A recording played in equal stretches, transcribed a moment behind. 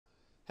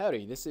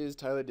Howdy, this is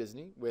Tyler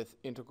Disney with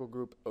Integral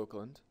Group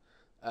Oakland,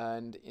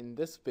 and in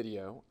this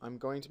video I'm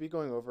going to be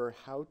going over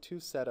how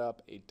to set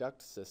up a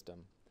duct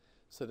system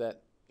so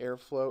that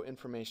airflow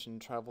information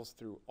travels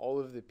through all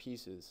of the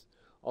pieces,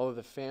 all of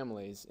the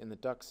families in the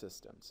duct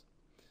systems.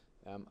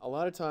 A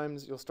lot of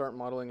times you'll start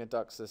modeling a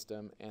duct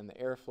system and the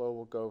airflow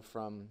will go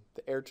from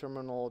the air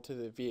terminal to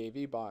the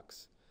VAV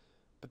box,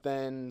 but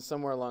then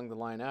somewhere along the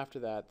line after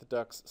that the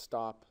ducts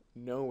stop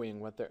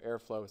knowing what their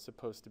airflow is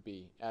supposed to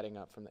be adding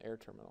up from the air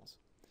terminals.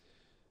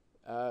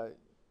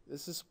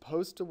 This is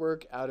supposed to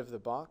work out of the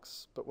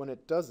box, but when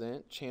it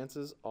doesn't,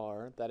 chances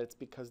are that it's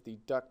because the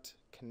duct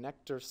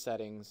connector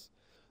settings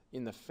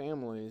in the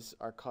families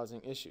are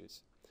causing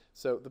issues.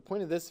 So the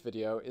point of this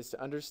video is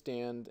to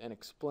understand and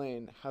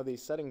explain how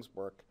these settings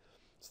work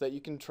so that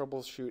you can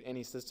troubleshoot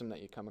any system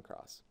that you come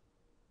across.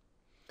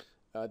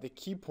 The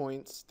key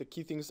points, the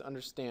key things to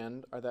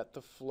understand are that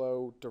the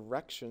flow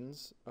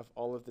directions of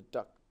all of the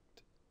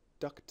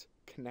duct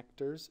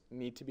connectors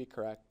need to be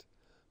correct.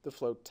 The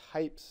flow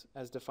types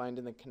as defined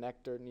in the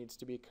connector needs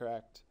to be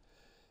correct,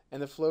 and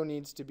the flow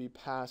needs to be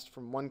passed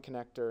from one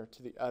connector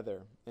to the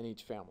other in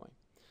each family.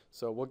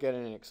 So we'll get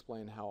in and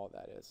explain how all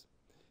that is.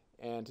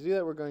 And to do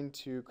that, we're going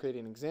to create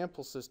an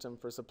example system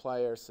for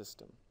supply air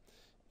system,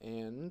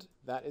 and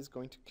that is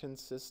going to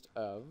consist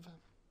of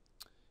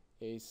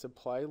a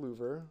supply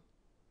louver.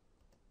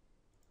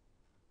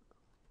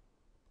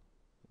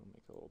 I'll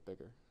make it a little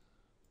bigger.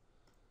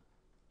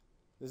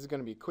 This is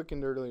going to be quick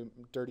and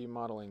dirty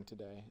modeling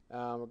today.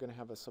 We're going to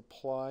have a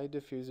supply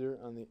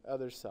diffuser on the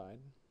other side.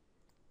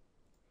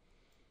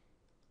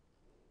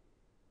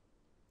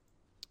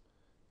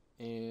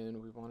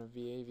 And we want a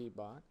VAV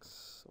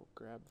box, so we'll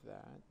grab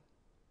that.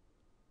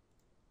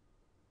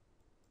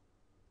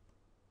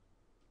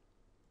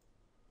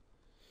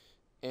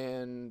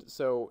 And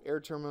so air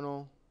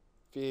terminal,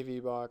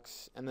 VAV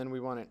box, and then we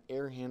want an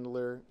air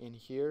handler in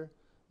here,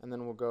 and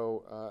then we'll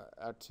go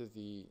out to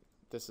the,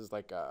 this is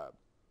like a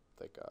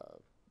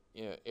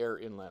air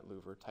inlet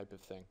louver type of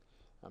thing,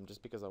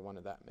 just because I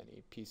wanted that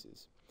many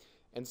pieces.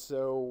 And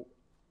so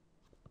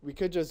we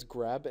could just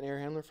grab an air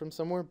handler from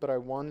somewhere, but I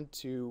wanted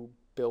to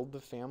build the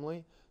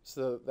family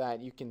so that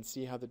you can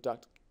see how the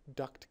duct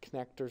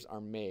connectors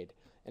are made.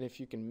 And if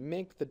you can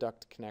make the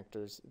duct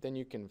connectors, then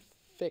you can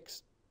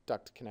fix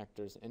duct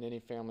connectors in any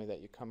family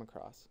that you come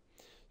across.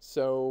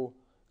 So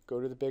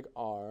go to the big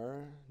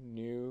R,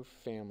 new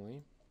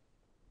family.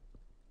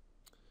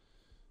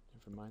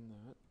 Never mind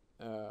that.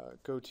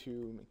 Go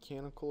to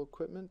mechanical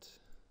equipment.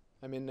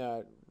 I'm in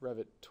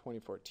Revit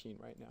 2014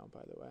 right now,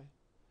 by the way.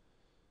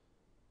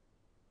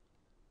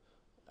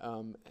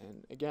 And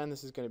again,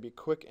 this is going to be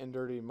quick and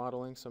dirty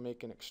modeling, so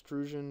make an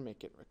extrusion,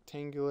 make it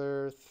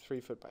rectangular, 3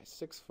 foot by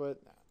 6 foot,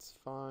 that's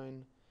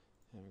fine.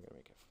 And we're going to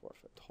make it 4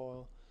 foot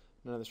tall.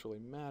 None of this really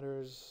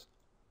matters.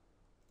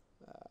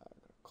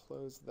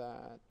 Close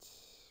that,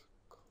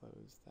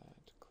 close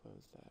that,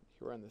 close that.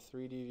 Here we're on the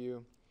 3D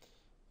view,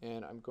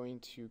 and I'm going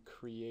to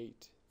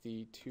create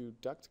the two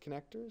duct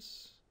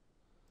connectors.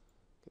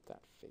 Get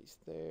that face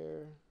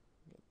there,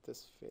 get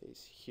this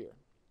face here.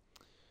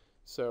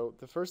 So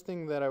the first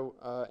thing that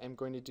I am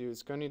going to do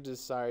is going to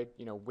decide,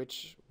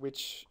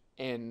 which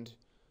end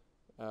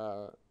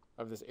of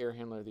this air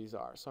handler these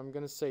are. So I'm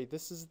going to say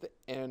this is the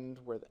end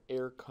where the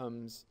air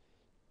comes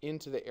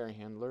into the air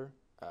handler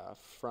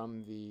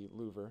from the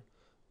louver,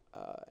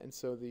 and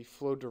so the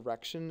flow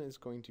direction is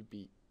going to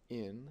be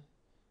in,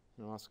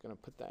 and I'm also going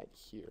to put that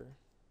here,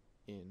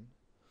 in.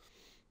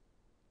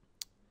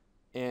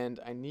 And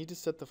I need to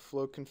set the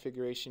flow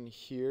configuration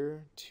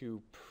here to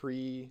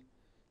preset.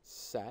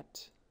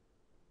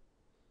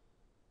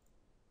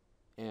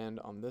 And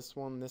on this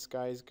one, this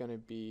guy is going to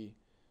be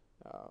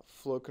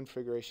flow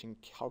configuration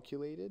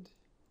calculated.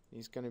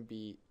 He's going to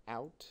be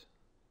out,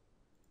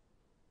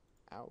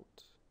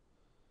 out.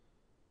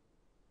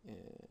 And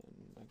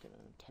I'm going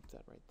to type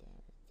that right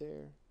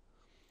there.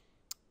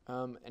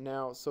 And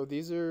now, so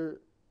these are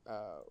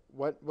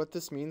what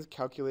this means,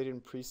 calculated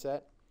and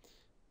preset.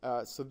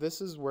 So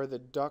this is where the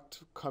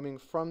duct coming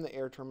from the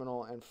air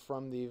terminal and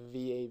from the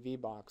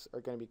VAV box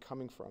are going to be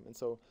coming from. And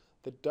so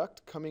the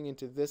duct coming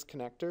into this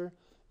connector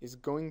is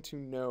going to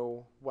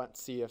know what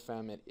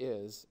CFM it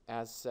is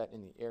as set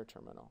in the air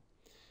terminal.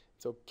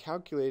 So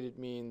calculated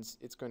means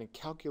it's going to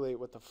calculate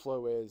what the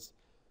flow is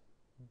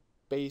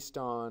based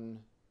on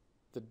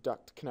the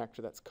duct connector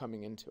that's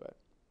coming into it.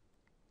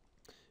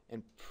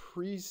 And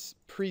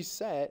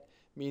preset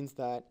means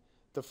that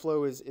the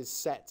flow is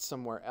set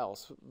somewhere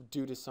else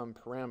due to some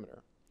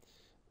parameter.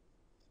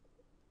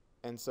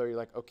 And so you're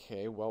like,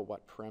 okay, well,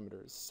 what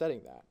parameter is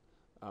setting that?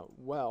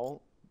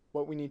 Well,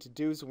 what we need to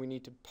do is we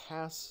need to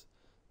pass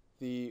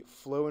the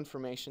flow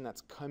information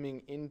that's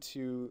coming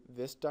into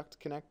this duct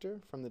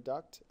connector from the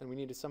duct, and we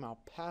need to somehow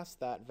pass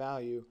that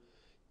value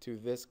to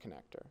this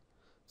connector.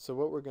 So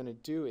what we're going to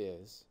do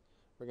is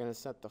we're going to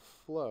set the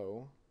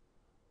flow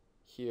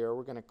here.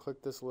 We're going to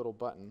click this little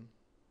button,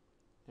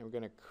 and we're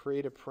going to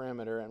create a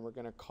parameter, and we're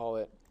going to call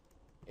it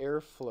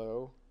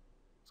airflow.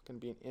 It's going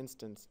to be an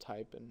instance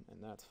type, and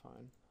that's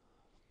fine.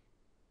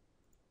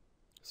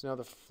 So now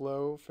the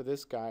flow for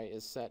this guy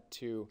is set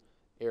to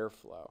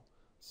airflow.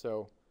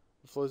 So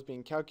the flow is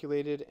being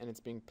calculated and it's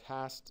being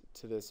passed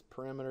to this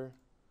parameter.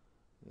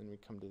 And then we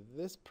come to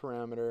this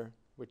parameter,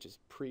 which is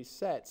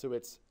preset. So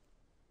it's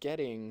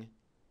getting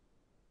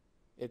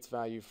its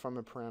value from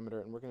a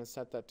parameter, and we're going to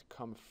set that to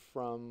come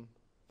from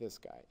this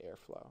guy,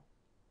 airflow.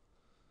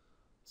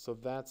 So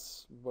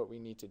that's what we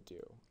need to do.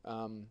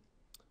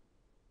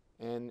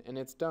 And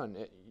it's done.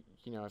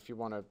 You know, if you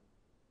want to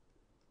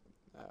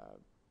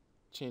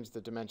change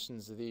the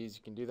dimensions of these,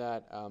 you can do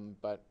that.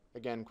 But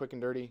again, quick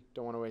and dirty,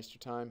 don't want to waste your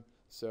time.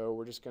 So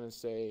we're just going to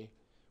say,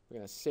 we're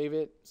going to save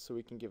it so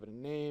we can give it a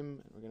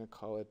name, and we're going to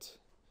call it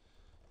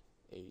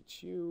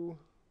HU.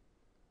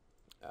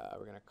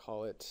 We're going to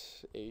call it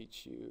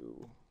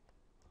HU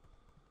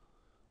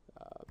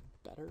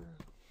better.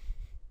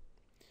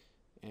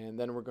 And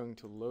then we're going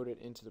to load it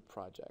into the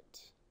project.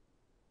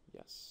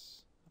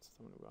 Yes, that's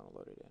the one we want to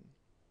load it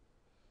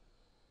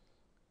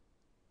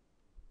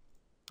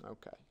in.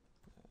 Okay.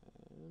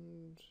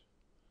 And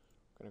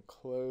we're going to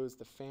close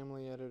the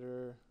family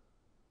editor,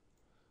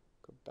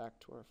 go back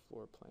to our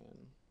floor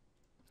plan,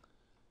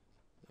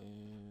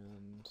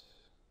 and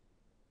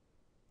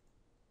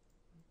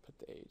put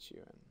the HU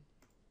in.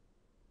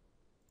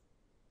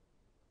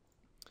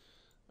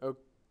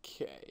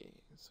 Okay,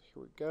 so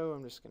here we go.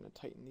 I'm just going to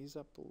tighten these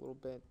up a little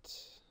bit.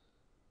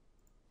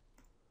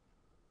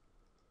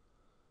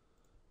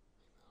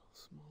 A little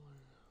smaller.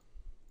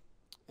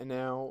 And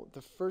now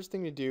the first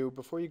thing to do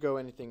before you go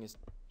anything is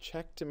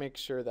check to make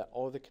sure that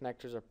all the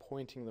connectors are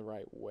pointing the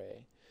right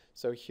way.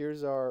 So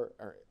here's our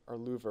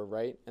louver,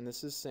 right? And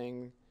this is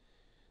saying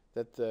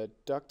that the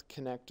duct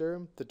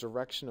connector, the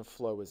direction of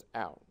flow is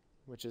out,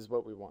 which is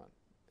what we want.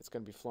 It's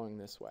going to be flowing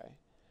this way.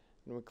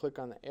 And we click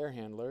on the air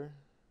handler,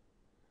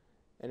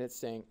 and it's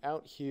saying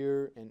out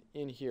here and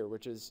in here,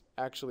 which is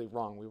actually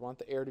wrong. We want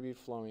the air to be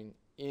flowing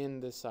in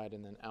this side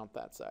and then out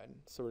that side.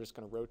 So we're just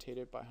going to rotate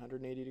it by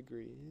 180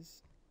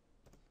 degrees.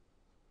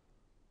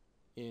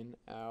 In,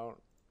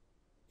 out,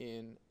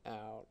 in,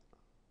 out,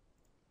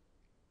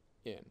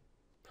 in.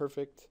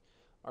 Perfect.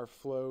 Our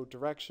flow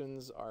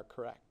directions are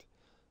correct.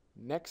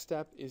 Next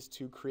step is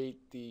to create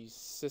the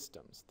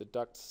systems, the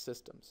duct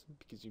systems,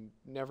 because you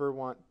never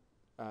want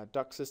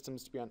duct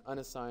systems to be on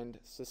unassigned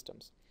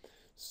systems.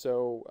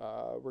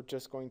 So we're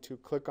just going to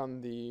click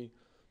on the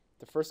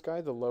first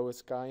guy, the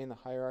lowest guy in the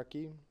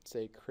hierarchy,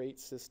 say create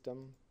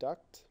system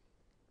duct.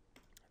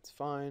 That's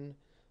fine.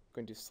 I'm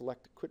going to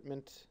select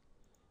equipment.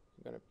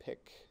 I'm going to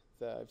pick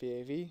the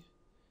VAV.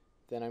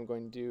 Then I'm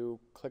going to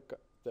click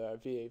the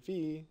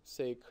VAV,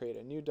 say create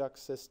a new duct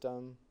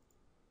system.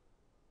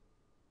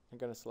 I'm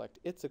going to select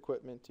its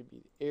equipment to be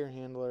the air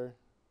handler.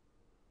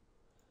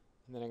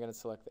 And then I'm going to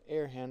select the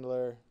air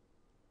handler,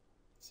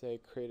 say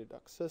create a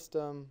duct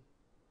system,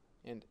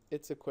 and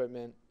its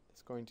equipment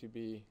is going to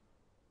be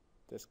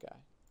this guy.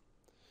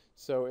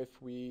 So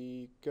if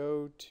we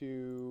go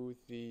to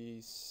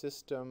the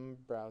system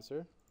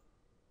browser,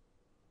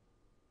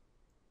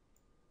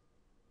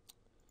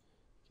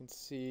 you can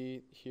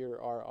see here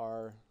are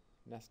our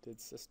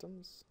nested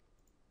systems.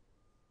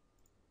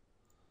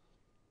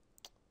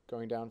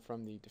 Going down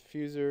from the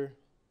diffuser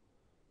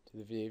to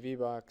the VAV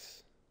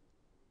box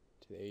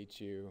to the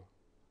HU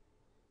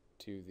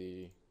to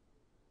the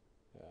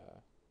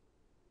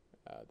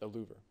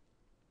louver.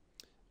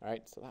 All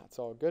right, so that's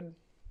all good.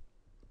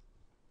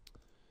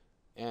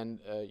 And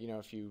you know,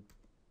 if you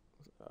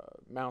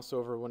mouse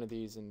over one of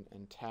these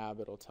and tab,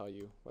 it'll tell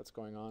you what's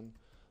going on.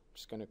 I'm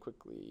just going to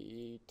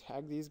quickly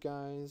tag these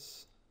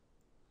guys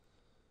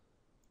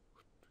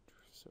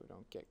so we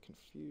don't get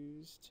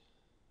confused.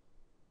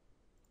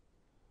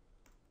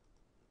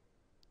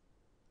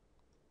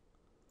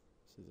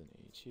 This is an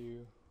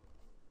HU.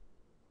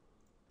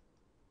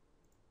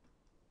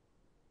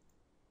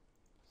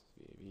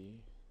 This is VAV.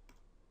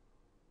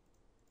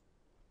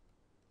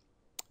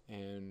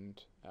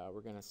 And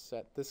we're going to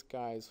set this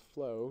guy's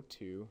flow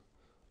to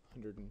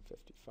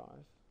 155.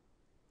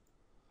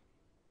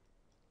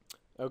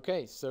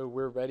 Okay, so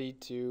we're ready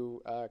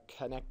to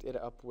connect it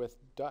up with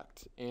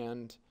duct.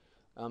 And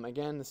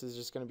again, this is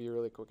just going to be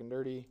really quick and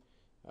dirty.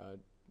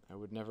 I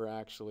would never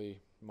actually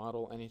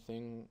model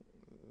anything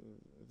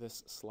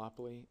this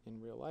sloppily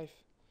in real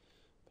life,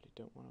 but I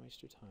don't want to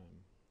waste your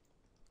time.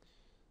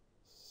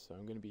 So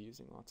I'm going to be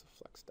using lots of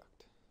flex duct.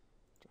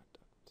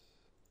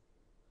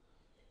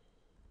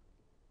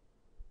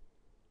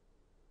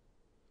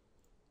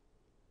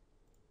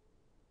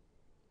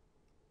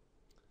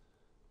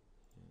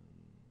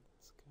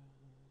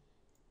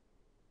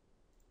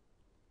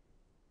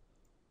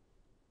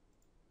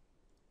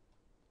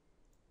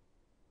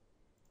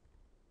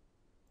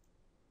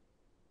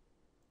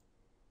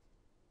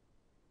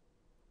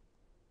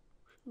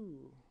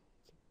 Ooh,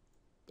 it's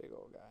a big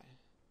old guy.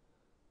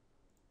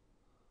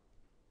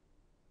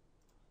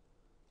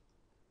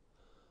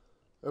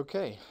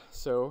 Okay,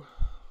 so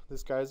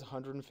this guy's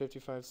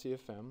 155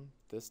 CFM.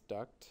 This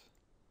duct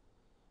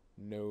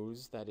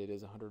knows that it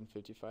is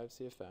 155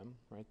 CFM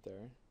right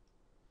there.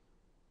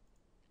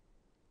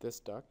 This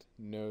duct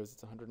knows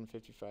it's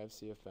 155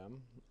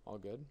 CFM, all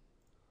good.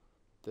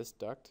 This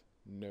duct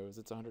knows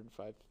it's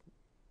 155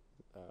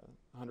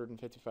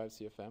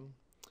 CFM.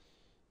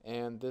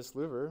 And this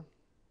louver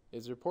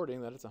is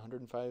reporting that it's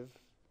 155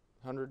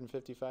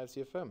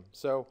 CFM.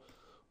 So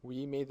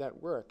we made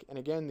that work. And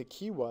again, the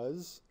key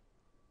was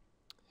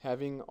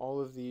having all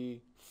of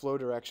the flow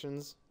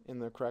directions in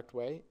the correct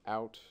way.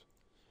 Out,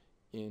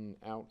 in,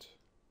 out,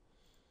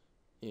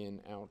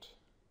 in, out,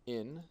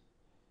 in.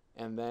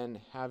 And then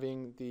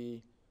having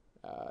the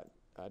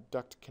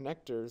duct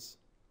connectors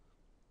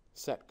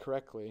set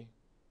correctly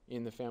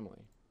in the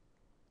family.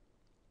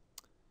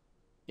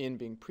 In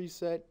being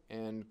preset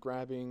and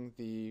grabbing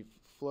the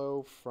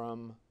flow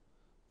from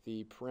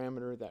the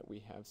parameter that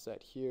we have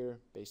set here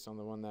based on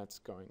the one that's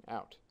going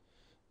out.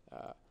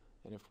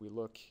 And if we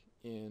look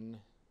in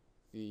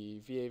the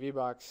VAV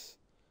box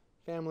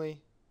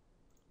family,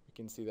 we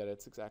can see that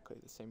it's exactly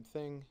the same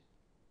thing.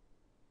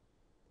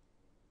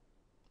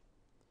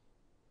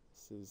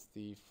 This is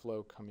the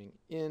flow coming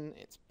in,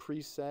 it's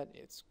preset,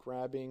 it's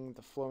grabbing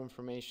the flow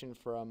information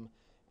from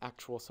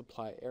actual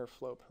supply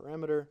airflow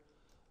parameter.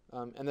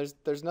 And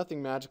there's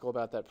nothing magical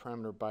about that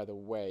parameter, by the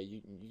way.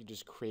 You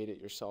just create it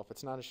yourself.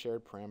 It's not a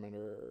shared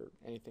parameter or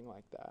anything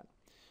like that.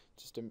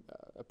 Just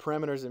a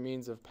parameter is a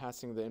means of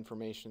passing the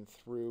information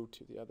through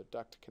to the other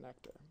duct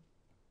connector.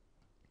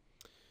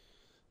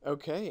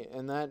 Okay,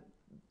 and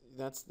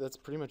that's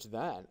pretty much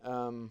that.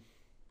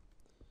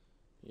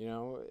 You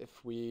know,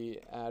 if we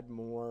add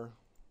more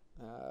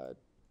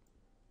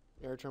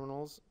air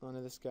terminals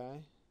onto this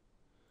guy,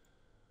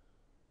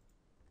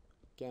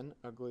 again,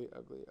 ugly,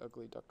 ugly,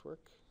 ugly ductwork.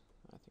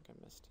 I think I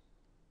missed.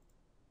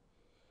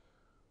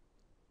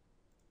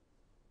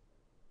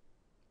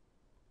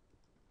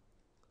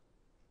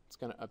 It's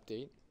going to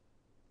update.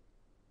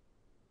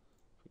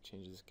 If we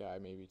change this guy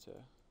maybe to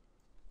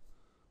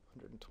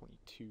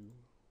 122,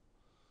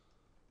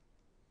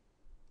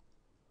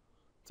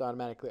 it's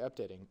automatically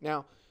updating.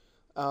 Now,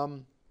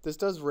 this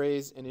does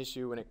raise an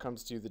issue when it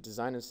comes to the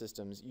design of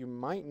systems. You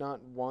might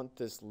not want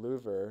this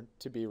louver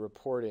to be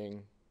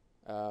reporting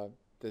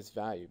this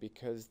value,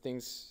 because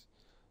things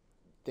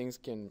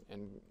can,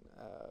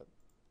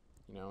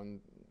 you know,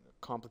 in a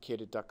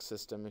complicated duct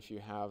system, if you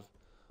have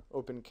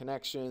open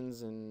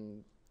connections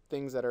and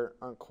things that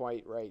aren't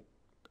quite right,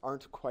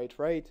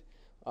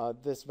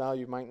 this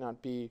value might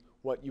not be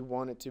what you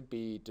want it to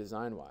be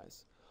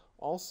design-wise.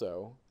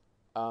 Also,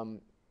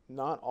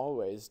 not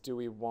always do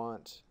we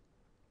want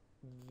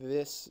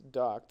this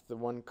duct, the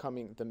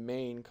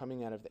main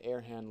coming out of the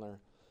air handler,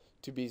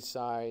 to be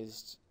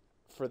sized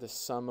for the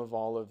sum of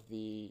all of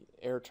the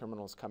air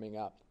terminals coming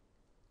up.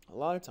 A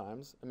lot of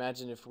times,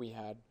 imagine if we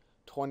had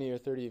 20 or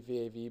 30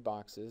 VAV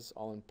boxes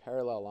all in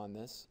parallel on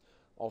this,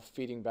 all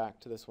feeding back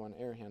to this one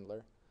air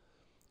handler.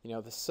 You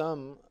know, the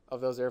sum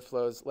of those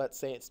airflows, let's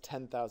say it's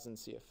 10,000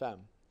 CFM.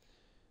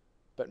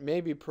 But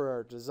maybe per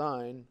our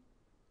design,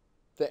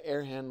 the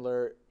air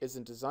handler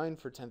isn't designed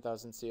for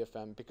 10,000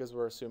 CFM because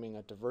we're assuming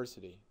a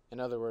diversity. In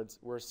other words,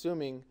 we're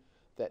assuming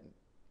that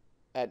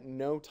at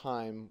no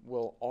time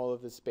will all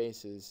of the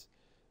spaces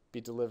be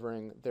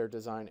delivering their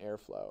design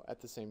airflow at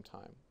the same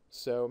time.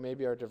 So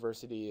maybe our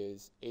diversity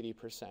is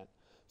 80%.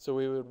 So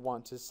we would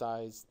want to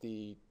size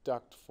the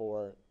duct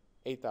for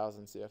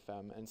 8,000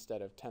 CFM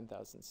instead of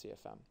 10,000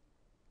 CFM.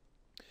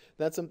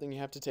 That's something you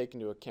have to take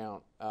into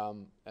account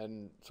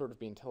and sort of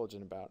be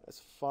intelligent about.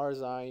 As far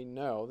as I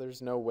know,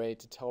 there's no way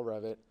to tell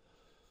Revit,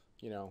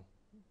 you know,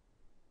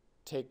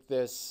 take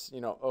this,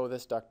 you know, oh,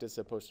 this duct is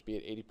supposed to be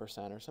at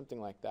 80% or something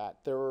like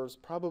that. There was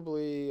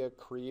probably a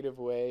creative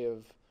way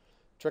of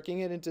tricking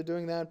it into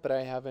doing that, but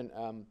I haven't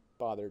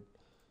bothered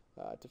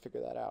to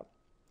figure that out.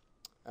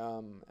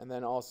 And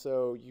then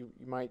also you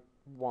might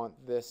want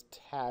this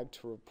tag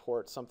to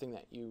report something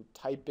that you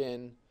type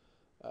in,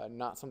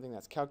 not something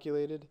that's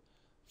calculated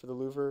for the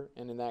louver,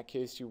 and in that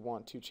case you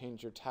want to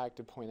change your tag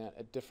to point at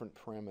a different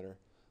parameter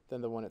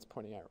than the one it's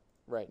pointing at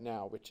right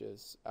now, which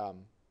is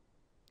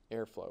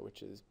airflow,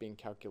 which is being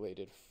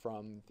calculated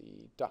from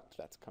the duct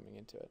that's coming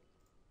into it.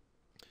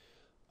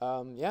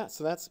 Yeah,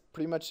 so that's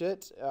pretty much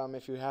it.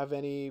 If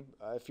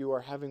you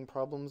are having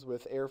problems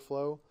with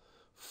airflow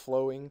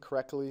flowing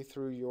correctly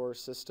through your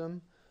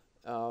system,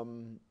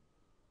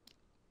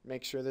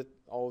 make sure that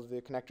all of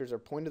the connectors are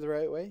pointed the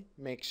right way.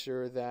 Make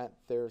sure that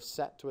they're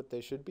set to what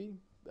they should be,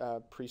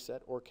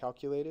 preset or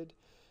calculated,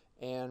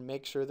 and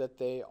make sure that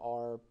they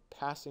are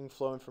passing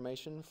flow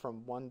information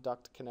from one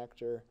duct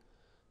connector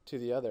to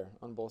the other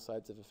on both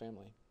sides of a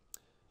family.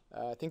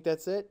 I think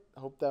that's it. I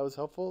hope that was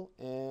helpful,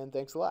 and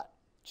thanks a lot.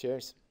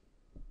 Cheers.